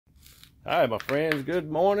Hi, my friends.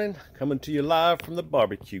 Good morning. Coming to you live from the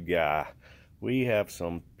barbecue guy. We have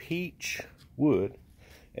some peach wood,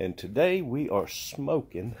 and today we are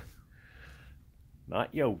smoking,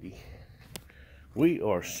 not Yogi, we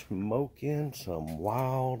are smoking some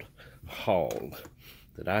Wild Hog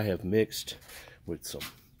that I have mixed with some,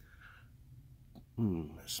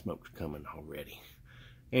 smoke's coming already.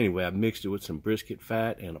 Anyway, I've mixed it with some brisket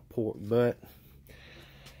fat and a pork butt,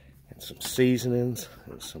 and some seasonings,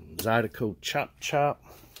 and some Zydeco chop.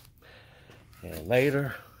 And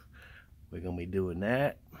later, we're going to be doing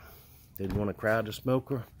that. Didn't want to crowd the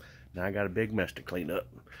smoker. Now I got a big mess to clean up.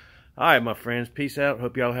 All right, my friends. Peace out.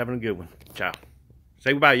 Hope y'all having a good one. Ciao.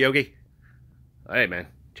 Say goodbye, Yogi. Hey, man.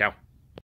 Ciao.